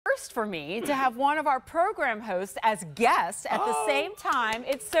first for me to have one of our program hosts as guest at the same time.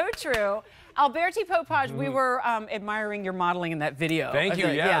 It's so true. Alberti Popaj, we were admiring your modeling in that video. Thank you.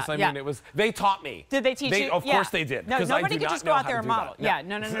 Yes, I mean, it was. They taught me. Did they teach you? Of course they did. No, nobody can just go out there and model. No. Yeah,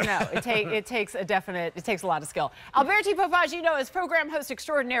 no. It takes a lot of skill. Alberti Popaj, you know, is program host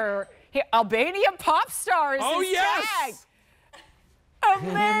extraordinaire. Albanian pop star is his tag.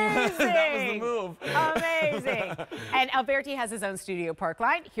 Amazing! That was the move. Amazing. And Alberti has his own studio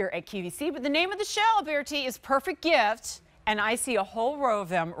Parkline here at QVC. But the name of the show, Alberti, is Perfect Gift. And I see a whole row of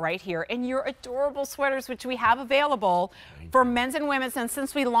them right here in your adorable sweaters, which we have available for men's and women's. And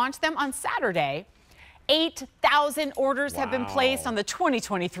since we launched them on Saturday, 8,000 orders have been placed on the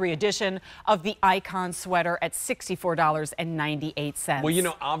 2023 edition of the Icon sweater at $64.98. Well, you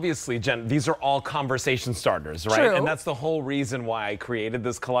know, obviously, Jen, these are all conversation starters, right? True. And that's the whole reason why I created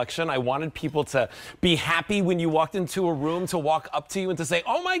this collection. I wanted people to be happy when you walked into a room, to walk up to you and to say,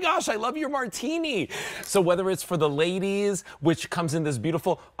 oh my gosh, I love your martini. So whether it's for the ladies, which comes in this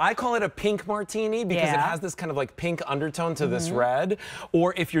beautiful, I call it a pink martini because it has this kind of like pink undertone to this red.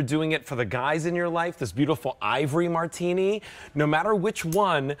 Or if you're doing it for the guys in your life, this beautiful ivory martini, no matter which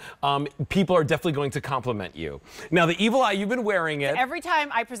one, people are definitely going to compliment you. Now, the Evil Eye, you've been wearing it. Every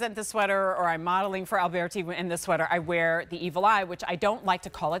time I present the sweater or I'm modeling for Alberti in this sweater, I wear the Evil Eye, which I don't like to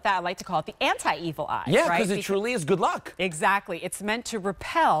call it that. I like to call it the anti-Evil Eye. Yeah, because it truly is good luck. Exactly. It's meant to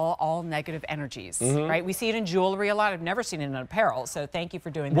repel all negative energies, right? We see it in jewelry a lot. I've never seen it in apparel, so thank you for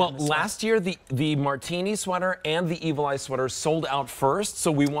doing that. Well, last year, the martini sweater and the Evil Eye sweater sold out first,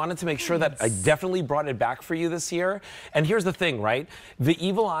 so we wanted to make sure that I definitely brought it back for you this year. And here's the thing, right? The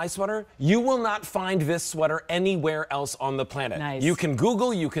Evil Eye sweater, you will not find this sweater anywhere else on the planet. Nice. You can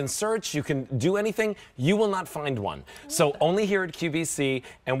Google, you can search, you can do anything. You will not find one. So only here at QVC,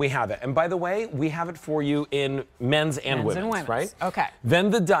 and we have it. And by the way, we have it for you in men's and women's, right? Okay. Then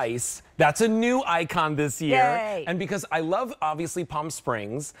the dice. That's a new icon this year. Yay. And because I love, obviously, Palm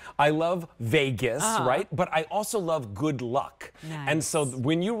Springs, I love Vegas, right? But I also love good luck. Nice. And so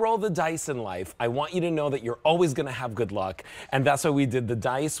when you roll the dice in life, I want you to know that you're always going to have good luck. And that's why we did the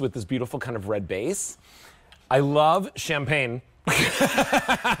dice with this beautiful kind of red base. I love champagne.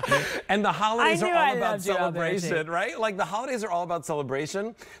 And the holidays are all about celebration, right? Like the holidays are all about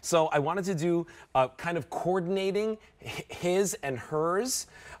celebration. So I wanted to do kind of coordinating his and hers.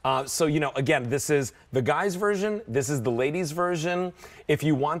 So, you know, again, this is the guy's version. This is the ladies' version. If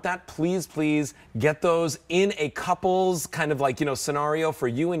you want that, please, please get those in a couples kind of like, you know, scenario for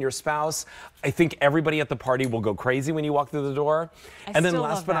you and your spouse. I think everybody at the party will go crazy when you walk through the door. And then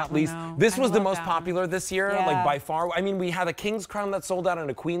last but not least, this was the most popular this year, like by far. I mean, we had a king's crown that sold out and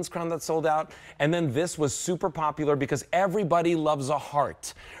a queen's crown that sold out. And then this was super popular because everybody loves a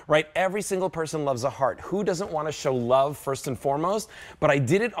heart, right? Every single person loves a heart. Who doesn't want to show love first and foremost? But I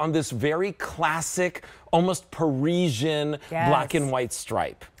did it on this very classic, almost Parisian black and white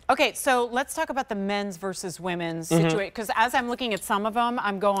stripe. Okay, so let's talk about the men's versus women's situation. Because as I'm looking at some of them,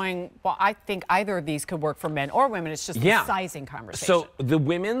 I'm going, well, I think either of these could work for men or women. It's just a sizing conversation. So the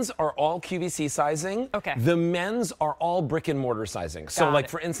women's are all QVC sizing. Okay. The men's are all brick and mortar sizing. So like,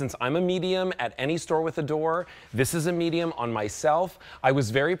 for instance, I'm a medium at any store with a door. This is a medium on myself. I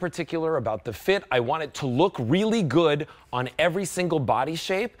was very particular about the fit. I want it to look really good on every single body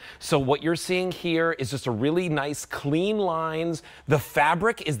shape. So what you're seeing here is just a really nice, clean lines. The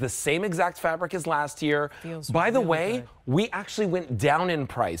fabric is the same exact fabric as last year. By the way, we actually went down in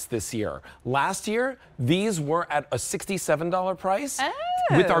price this year. Last year, these were at a $67 price.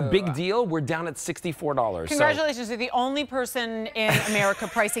 With our big deal, we're down at $64. Congratulations, you're the only person in America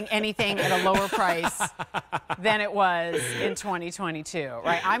pricing anything at a lower price than it was in 2022,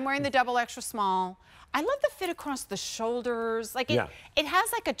 right? I'm wearing the double extra small. I love the fit across the shoulders. Like it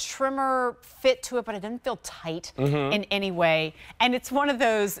has like a trimmer fit to it, but it doesn't feel tight in any way. And it's one of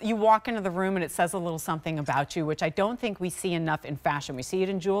those, you walk into the room and it says a little something about you, which I don't think we see enough in fashion. We see it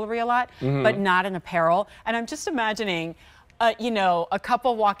in jewelry a lot, but not in apparel. And I'm just imagining, you know, a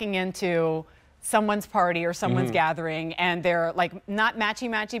couple walking into someone's party or someone's gathering and they're like not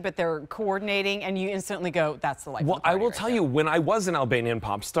matchy-matchy, but they're coordinating and you instantly go, that's the life of the party. Well, I will tell you, when I was an Albanian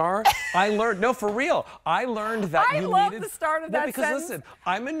pop star, I learned, no, for real, I learned that you needed... I love the start of that because sentence. Listen,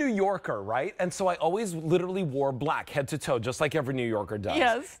 I'm a New Yorker, right? And so I always literally wore black head to toe, just like every New Yorker does.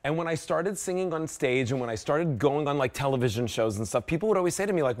 Yes. And when I started singing on stage and when I started going on like television shows and stuff, people would always say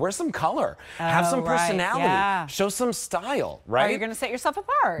to me like, where's some color? Have some personality. Show some style, right? You're going to set yourself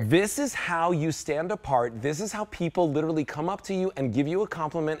apart. This is how you stand apart. This is how people literally come up to you and give you a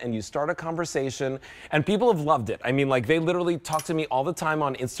compliment and you start a conversation, and people have loved it. I mean, like, they literally talk to me all the time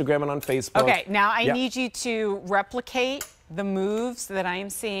on Instagram and on Facebook. Okay, now I need you to replicate the moves that I am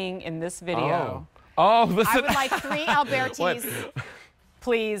seeing in this video. Oh, listen. I would like 3 Albertis,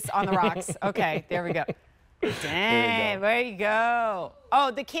 please, on the rocks. Okay, there we go. Dang, there you go.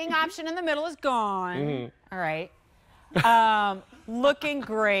 Oh, the king option in the middle is gone. All right. Looking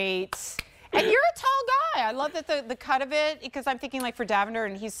great. And you're a tall guy. I love that the cut of it, because I'm thinking like for Davender,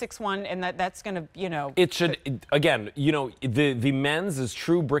 and he's 6'1", and that's going to, you know. It should, again, you know, the men's is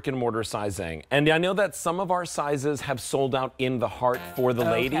true brick and mortar sizing. And I know that some of our sizes have sold out in the heart for the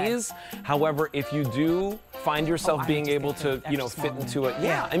ladies. However, if you do find yourself being able to, you know, fit into it.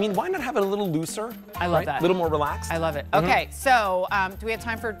 Yeah, I mean, why not have it a little looser? I love that. A little more relaxed. I love it. Okay, so do we have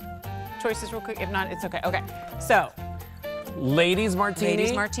time for choices real quick? If not, it's okay. Okay, so. Ladies martini.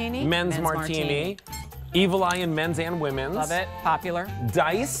 Ladies martini. Men's martini. Evil Eye in men's and women's. Love it. Popular.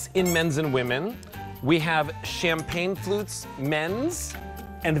 Dice in men's and women. We have champagne flutes men's,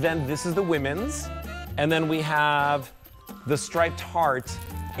 and then this is the women's. And then we have the striped heart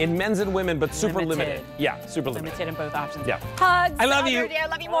in men's and women, but super limited. Yeah, super limited. Limited in both options. Yeah. Hugs. I love you. I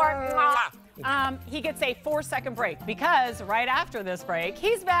love you more. He gets a 4-second break, because right after this break,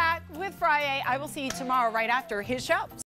 he's back with Friday. I will see you tomorrow right after his show.